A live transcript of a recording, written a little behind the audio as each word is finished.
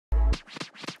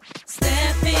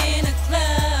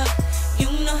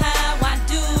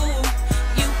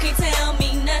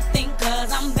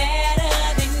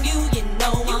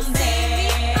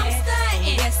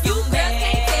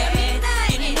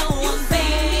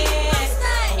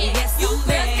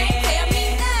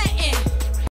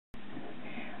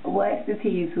to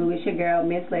YouTube. It's your girl,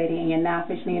 Miss Lady, and you're now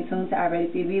officially in tune to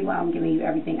iReady TV, where I'm giving you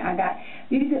everything I got.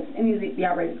 Beauty tips and music,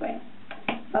 y'all ready to play.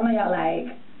 Some of y'all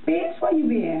like, bitch, where you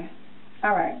been?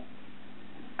 Alright.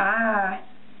 I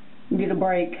did a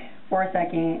break for a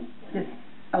second. Just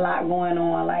a lot going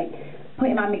on, like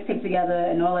putting my mixtape together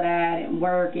and all of that, and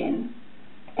work, and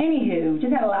anywho,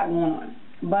 just had a lot going on.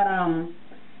 But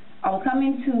I was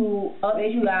coming to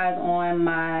update you guys on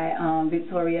my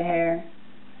Victoria hair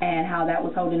and how that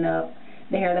was holding up.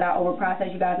 The hair that I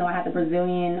overprocessed, you guys know I had the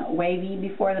Brazilian wavy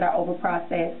before that I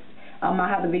overprocessed. I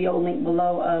have the video link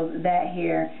below of that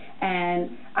hair, and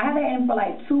I had that in for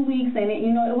like 2 weeks, and it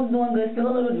was doing good. Still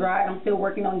a little dry. I'm still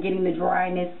working on getting the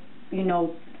dryness,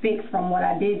 fixed from what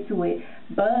I did to it.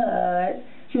 But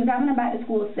she was having a back to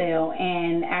school sale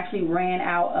and actually ran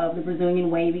out of the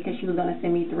Brazilian wavy because she was going to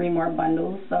send me 3 more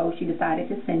bundles. So she decided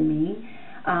to send me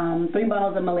 3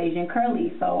 bundles of Malaysian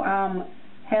curly. So I'm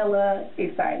hella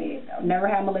excited. I've never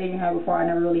had Malaysian hair before. I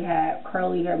never really had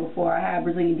curly hair before. I had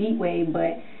Brazilian deep wave,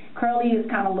 but curly is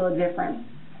kind of a little different.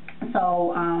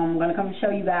 So I'm going to come and show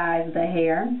you guys the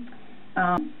hair.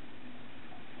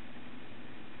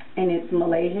 And it's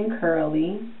Malaysian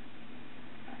curly.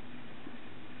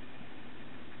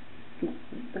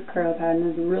 The curl pattern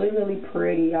is really, really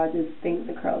pretty. I just think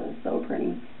the curl is so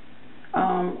pretty.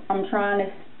 I'm trying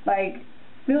to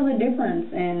feel the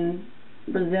difference in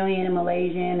Brazilian and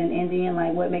Malaysian and Indian,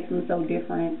 what makes them so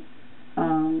different.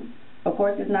 Of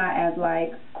course, it's not as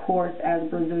coarse as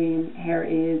Brazilian hair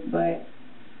is, but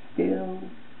still,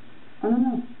 I don't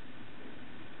know.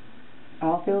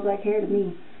 All feels like hair to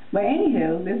me. But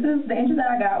anywho, this is the inches that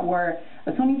I got were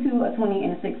a 22, a 20,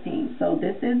 and a 16. So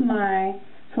this is my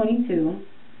 22.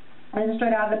 This is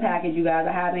straight out of the package, you guys.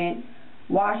 I haven't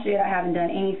washed it. I haven't done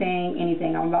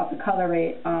anything. I'm about to color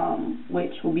it,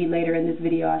 which will be later in this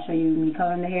video. I'll show you me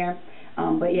coloring the hair.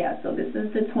 But yeah, so this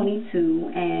is the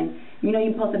 22, and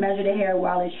you're supposed to measure the hair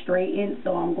while it's straightened,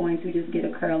 so I'm going to just get a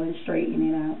curl and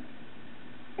straighten it out.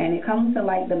 And it comes to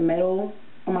the middle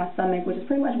of my stomach, which is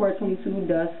pretty much where 22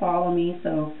 does fall on me.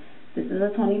 So this is a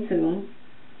 22.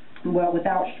 Well,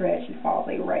 without stretch, it falls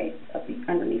right up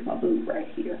underneath my boob right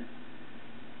here.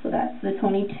 So that's the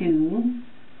 22.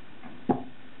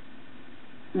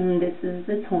 And this is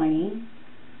the 20.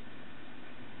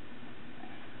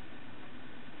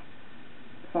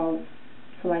 Falls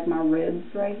to my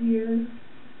ribs right here.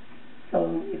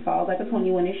 So it falls like a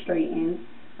 20 when it's straightened.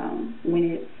 When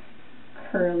it's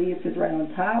curly, it sits right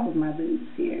on top of my boobs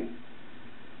here.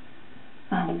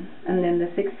 And then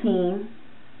the 16,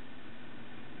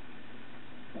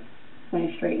 when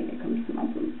it's straightened, it comes to my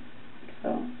boob. So,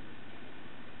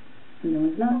 and then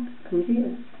when it's not, it comes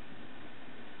here.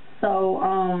 So,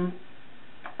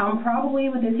 I'm probably,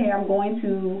 with this hair, I'm going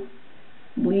to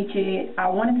bleach it. I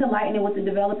wanted to lighten it with the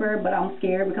developer, but I'm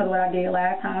scared because of what I did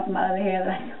last time to my other hair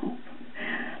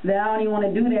that I don't even want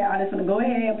to do that. I'm just going to go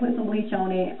ahead and put some bleach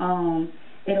on it.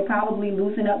 It'll probably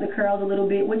loosen up the curls a little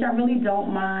bit, which I really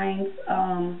don't mind,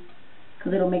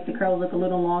 because it'll make the curls look a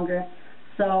little longer.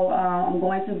 So I'm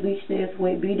going to bleach this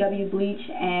with BW bleach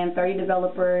and 30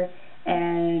 developer,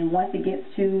 and once it gets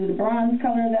to the bronze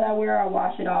color that I wear, I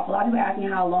wash it off. A lot of people ask me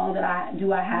how long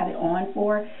do I have it on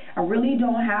for. I really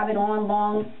don't have it on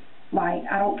long.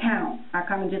 I don't count. I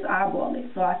kind of just eyeball it,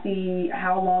 so I see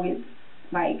how long it's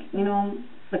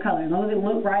the color. As long as it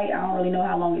look right, I don't really know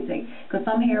how long it takes. Because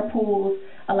some hair pulls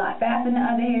a lot faster than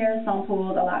other hair, some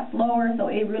pulls a lot slower, so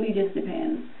it really just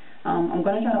depends. I'm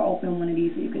going to try to open one of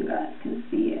these so you guys can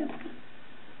see it.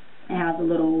 It has a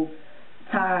little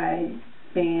tie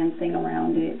band thing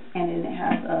around it, and then it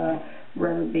has a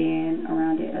rubber band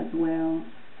around it as well.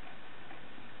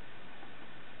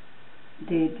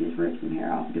 Did just rip some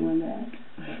hair off doing that.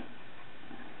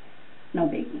 No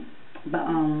biggie.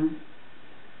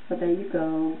 But there you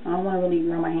go. I don't want to really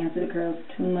run my hands through the curls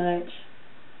too much.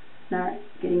 Not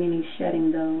getting any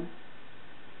shedding though.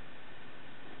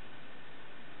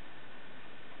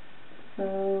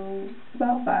 So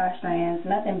about 5 strands,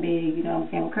 nothing big, you know what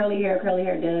I'm saying. With curly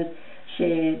hair does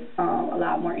shed a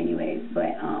lot more anyways,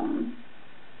 but I'm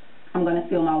gonna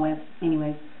seal my wefts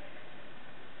anyways.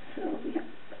 So yeah,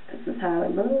 this is how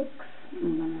it looks.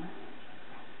 I'm gonna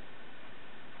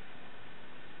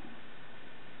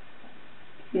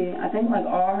see. I think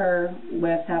all her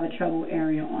wefts have a trouble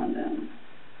area on them.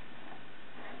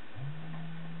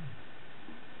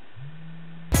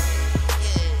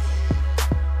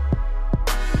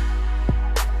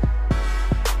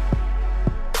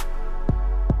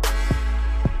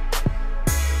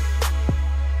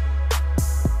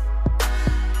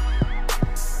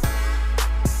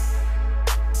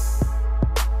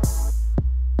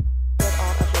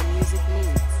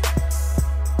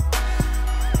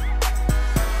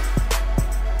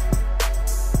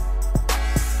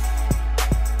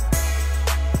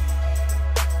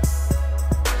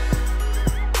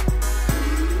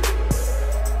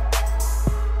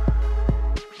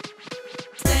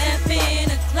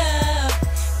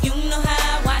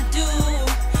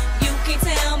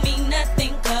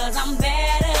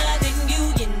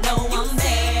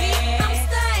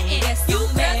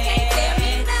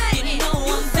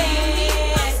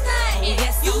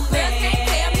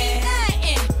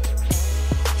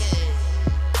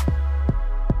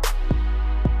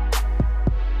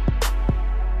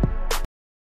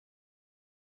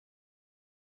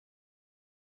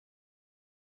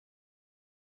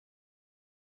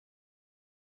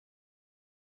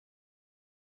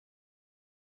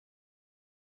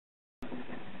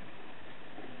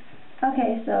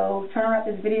 Okay, so trying to wrap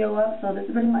this video up. So this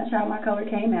is pretty much how my color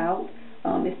came out.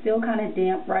 It's still kind of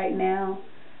damp right now.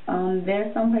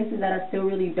 There's some places that are still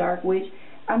really dark, which,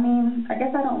 I mean, I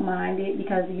guess I don't mind it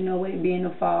because, you know, with it being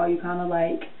the fall, you kind of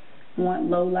like want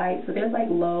low light. So there's like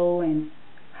low and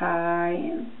high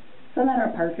and some that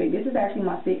are perfect. This is actually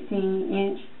my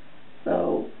 16-inch.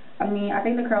 So, I mean, I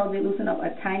think the curls did loosen up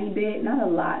a tiny bit. Not a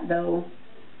lot, though.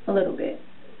 A little bit.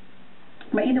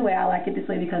 But either way, I like it this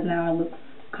way because now it looks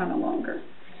kind of longer.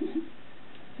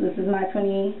 So this is my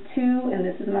 22 and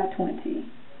this is my 20.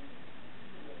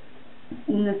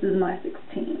 And this is my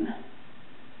 16.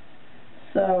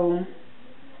 So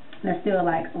they're still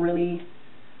like really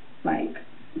like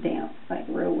damp, like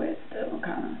real wet still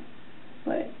kind of.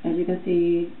 But as you can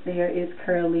see, the hair is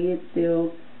curly. It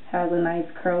still has a nice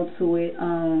curl to it.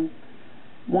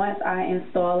 Once I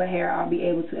install the hair, I'll be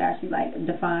able to actually like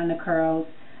define the curls.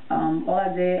 All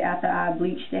I did after I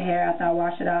bleached the hair, after I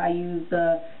washed it out, I used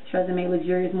the Shreds Made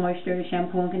Luxurious Moisture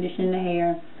shampoo and condition the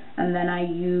hair, and then I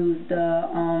used the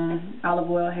olive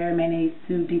oil hair mayonnaise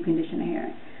to deep condition the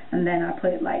hair, and then I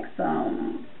put like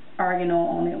some oregano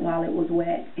on it while it was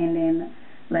wet, and then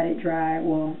let it dry.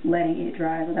 Well, letting it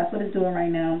dry. So that's what it's doing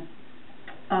right now.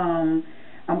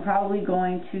 I'm probably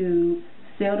going to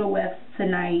seal the wax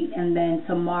tonight, and then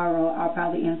tomorrow I'll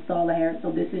probably install the hair.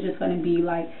 So this is just going to be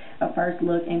like a first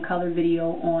look and color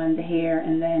video on the hair,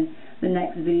 and then the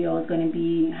next video is going to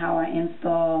be how I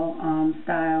install,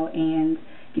 style, and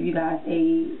give you guys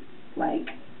a like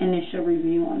initial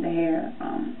review on the hair.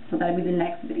 So that'll be the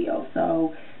next video.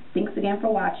 So thanks again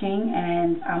for watching,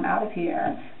 and I'm out of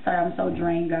here. Sorry I'm so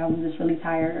drained, guys. I'm just really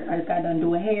tired. I just got done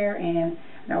doing hair and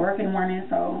I got work in the morning,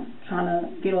 so I'm trying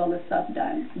to get all this stuff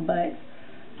done. But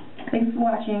thanks for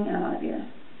watching, and I'm out of here.